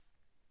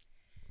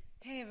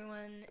Hey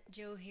everyone,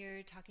 Joe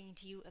here talking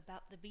to you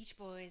about the Beach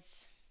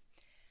Boys.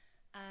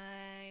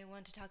 I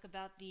want to talk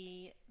about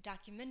the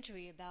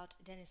documentary about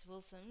Dennis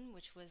Wilson,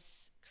 which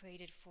was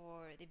created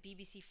for the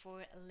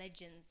BBC4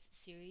 Legends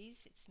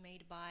series. It's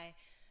made by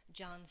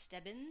John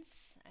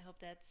Stebbins. I hope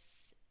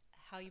that's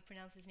how you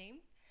pronounce his name.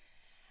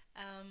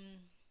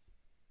 Um,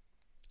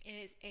 it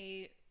is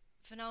a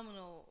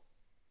phenomenal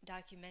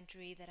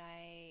documentary that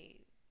I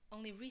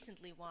only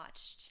recently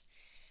watched,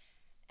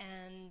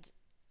 and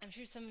I'm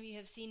sure some of you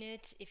have seen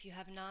it. If you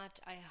have not,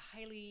 I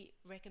highly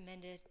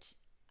recommend it.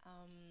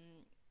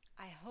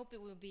 I hope it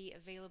will be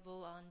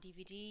available on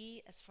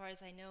DVD. As far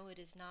as I know, it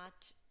is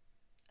not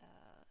uh,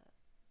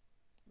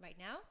 right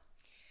now.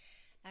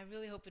 I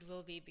really hope it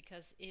will be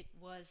because it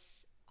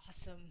was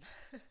awesome.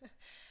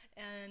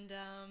 And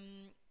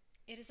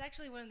it is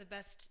actually one of the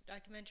best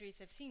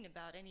documentaries I've seen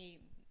about any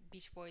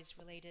Beach Boys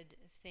related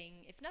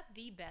thing, if not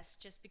the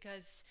best, just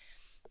because,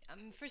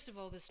 first of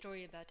all, the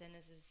story about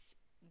Dennis is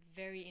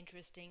very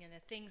interesting, and the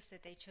things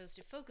that they chose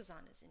to focus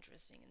on is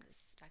interesting in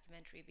this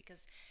documentary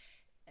because,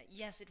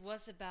 yes, it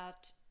was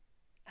about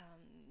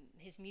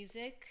his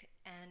music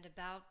and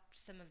about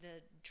some of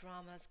the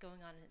dramas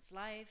going on in his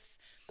life,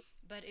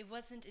 but it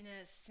wasn't in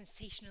a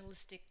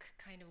sensationalistic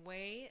kind of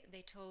way.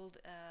 They told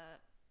a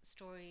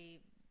story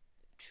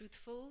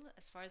truthful,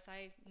 as far as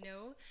I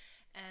know,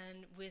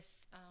 and with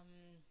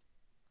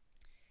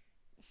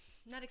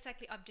not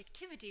exactly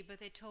objectivity, but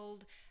they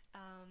told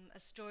a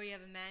story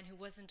of a man who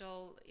wasn't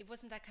all. It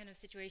wasn't that kind of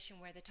situation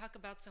where they talk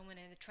about someone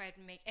and they try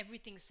to make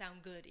everything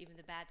sound good, even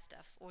the bad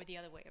stuff, or the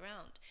other way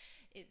around.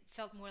 It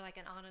felt more like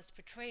an honest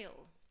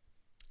portrayal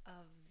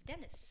of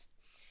Dennis.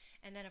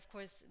 And then, of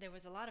course, there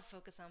was a lot of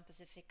focus on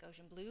Pacific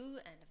Ocean Blue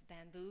and of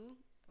Bamboo,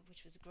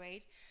 which was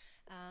great.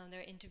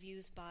 There are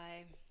interviews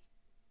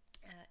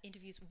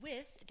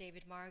with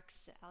David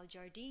Marks, Al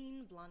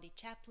Jardine, Blondie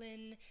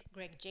Chaplin,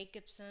 Greg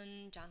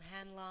Jacobson, John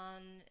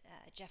Hanlon,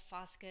 Jeff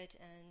Foskett,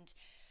 and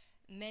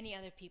many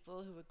other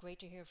people who were great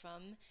to hear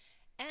from.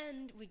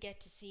 And we get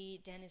to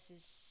see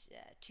Dennis's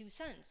two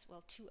sons,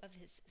 well, two of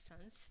his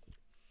sons,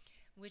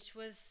 which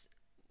was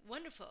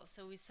wonderful.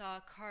 So we saw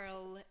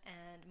Carl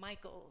and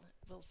Michael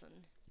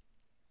Wilson.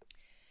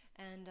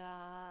 And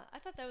I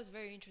thought that was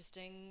very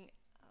interesting.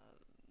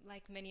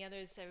 Like many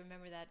others, I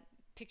remember that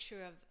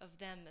picture of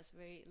them as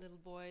very little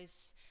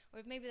boys,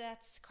 or maybe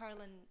that's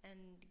Carl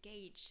and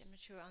Gage. I'm not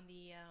sure. On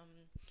the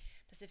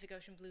Pacific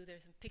Ocean Blue,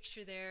 there's a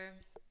picture there,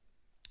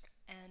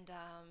 and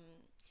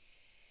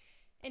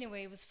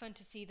anyway, it was fun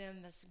to see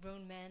them as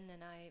grown men,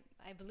 and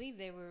I believe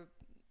they were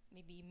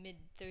maybe mid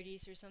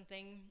 30s or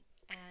something,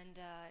 and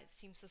it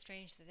seems so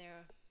strange that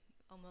they're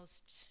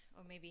almost,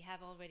 or maybe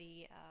have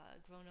already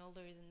grown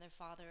older than their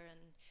father, and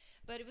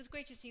but it was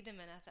great to see them,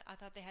 and I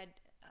thought they had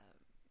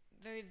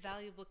very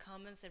valuable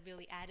comments that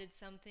really added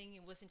something.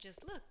 It wasn't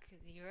just, look,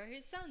 here are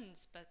his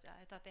sons, but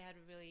I thought they had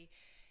a really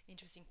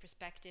interesting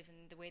perspective,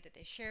 and the way that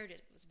they shared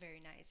it was very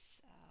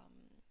nice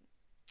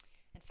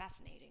and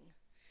fascinating.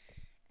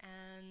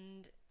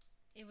 And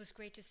it was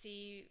great to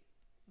see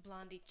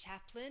Blondie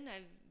Chaplin.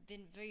 I've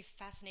been very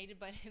fascinated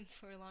by him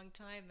for a long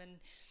time, and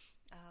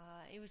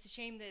it was a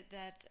shame that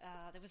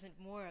there wasn't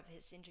more of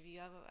his interview.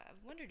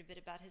 I've wondered a bit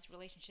about his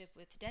relationship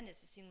with Dennis.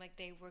 It seemed like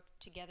they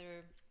worked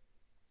together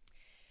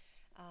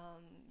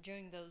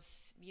during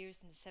those years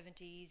in the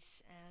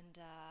 70s, and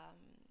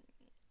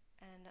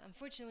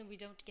unfortunately we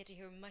don't get to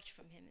hear much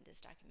from him in this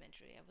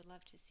documentary. I would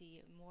love to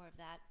see more of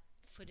that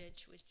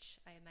footage, which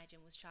I imagine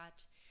was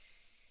shot.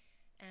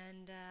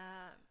 And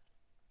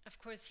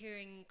of course,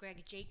 hearing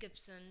Greg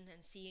Jacobson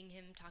and seeing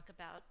him talk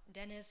about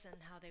Dennis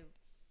and how they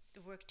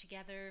worked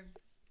together,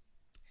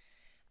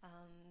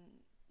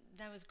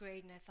 that was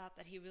great. And I thought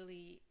that he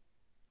really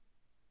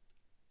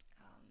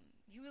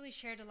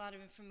shared a lot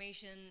of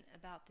information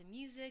about the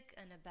music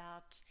and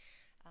about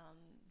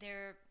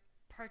their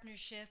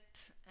partnership,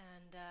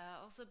 and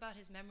also about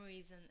his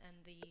memories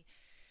and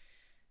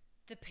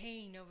the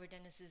pain over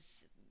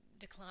Dennis's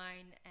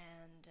decline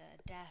and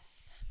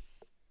death.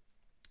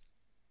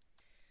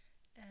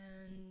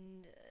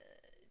 And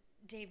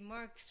Dave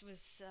Marks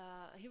was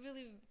he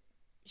really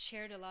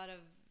shared a lot of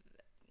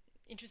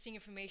interesting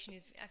information.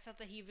 I felt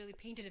that he really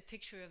painted a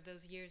picture of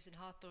those years in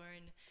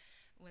Hawthorne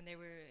when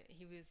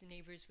he was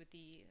neighbors with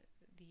the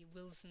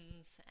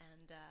Wilsons,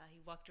 and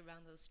he walked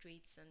around those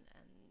streets, and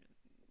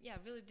yeah,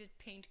 really did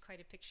paint quite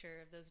a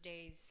picture of those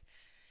days.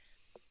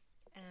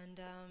 And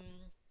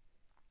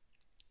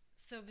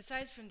so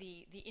besides from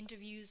the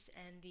interviews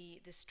and the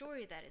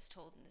story that is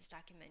told in this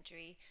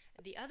documentary,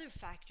 the other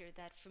factor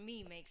that for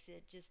me makes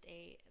it just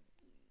a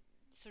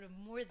sort of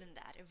more than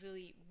that, a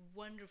really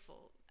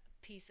wonderful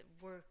piece of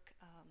work,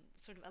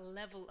 sort of a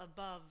level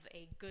above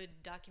a good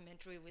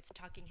documentary with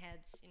talking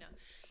heads,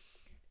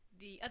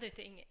 The other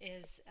thing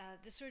is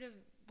this sort of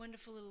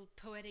wonderful little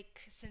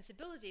poetic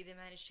sensibility they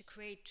managed to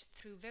create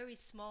through very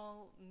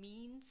small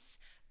means,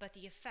 but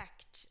the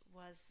effect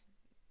was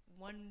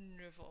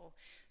wonderful.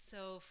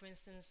 So, for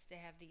instance, they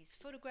have these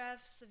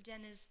photographs of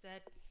Dennis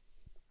that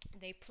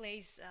they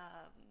place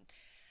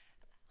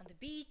on the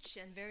beach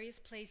and various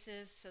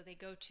places. So they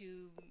go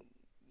to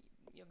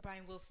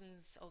Brian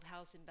Wilson's old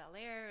house in Bel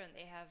Air, and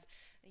they have,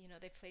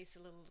 they place a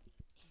little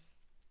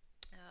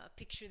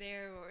picture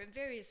there, or in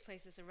various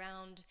places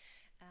around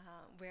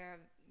where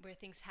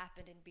things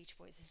happened in Beach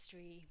Boys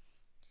history.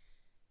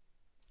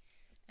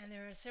 And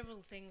there are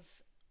several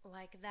things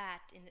like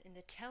that in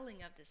the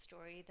telling of the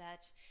story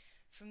that,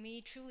 for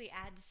me, truly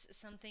adds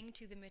something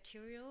to the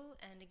material.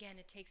 And again,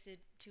 it takes it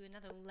to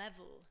another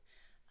level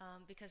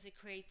because it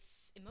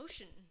creates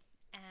emotion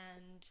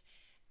and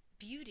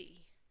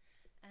beauty.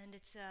 And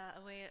it's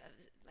a way of,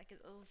 like a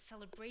little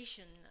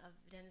celebration of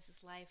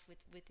Dennis's life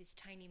with these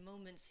tiny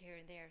moments here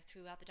and there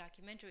throughout the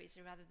documentary.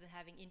 So rather than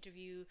having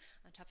interview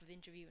on top of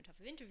interview on top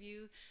of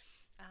interview,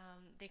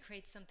 they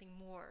create something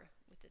more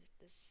with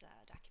this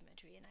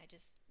documentary, and I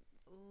just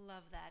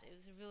love that. It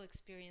was a real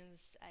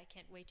experience. I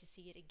can't wait to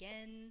see it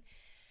again.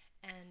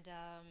 And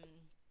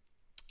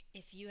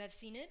if you have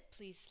seen it,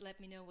 please let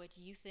me know what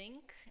you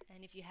think.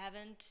 And if you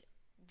haven't,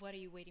 what are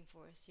you waiting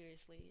for?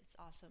 Seriously, it's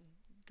awesome.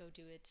 Go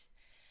do it.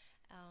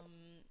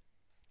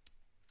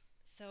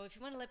 So if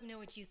you want to let me know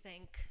what you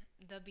think,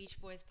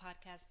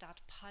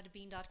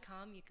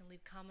 thebeachboyspodcast.podbean.com. You can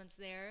leave comments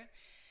there.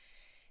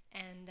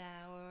 And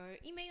our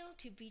email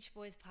to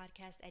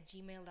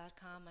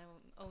beachboyspodcast@gmail.com.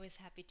 I'm always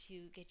happy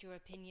to get your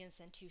opinions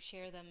and to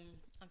share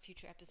them on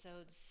future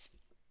episodes.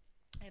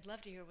 I'd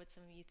love to hear what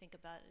some of you think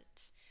about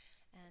it.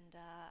 And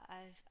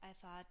I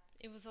thought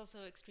it was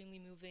also extremely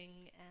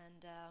moving,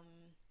 and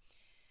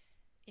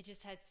it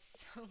just had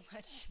so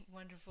much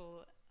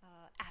wonderful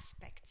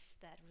aspects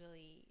that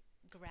really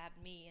grabbed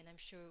me, and I'm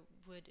sure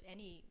would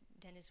any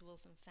Dennis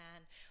Wilson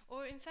fan,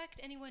 or in fact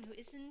anyone who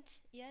isn't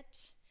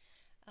yet.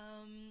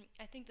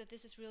 I think that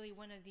this is really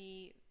one of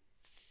the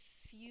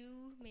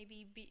few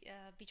maybe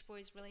Beach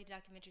Boys related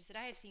documentaries that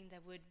I have seen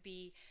that would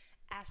be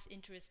as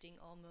interesting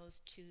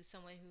almost to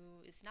someone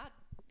who is not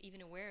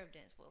even aware of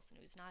Dennis Wilson,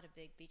 who's not a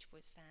big Beach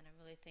Boys fan. I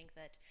really think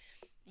that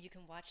you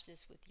can watch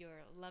this with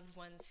your loved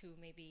ones who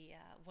maybe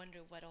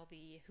wonder what all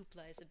the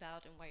hoopla is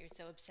about and why you're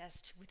so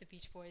obsessed with the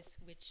Beach Boys,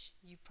 which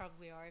you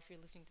probably are if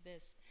you're listening to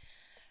this.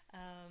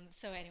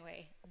 So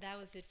anyway, that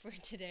was it for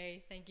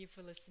today. Thank you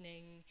for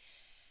listening,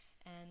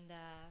 and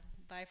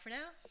bye for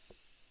now.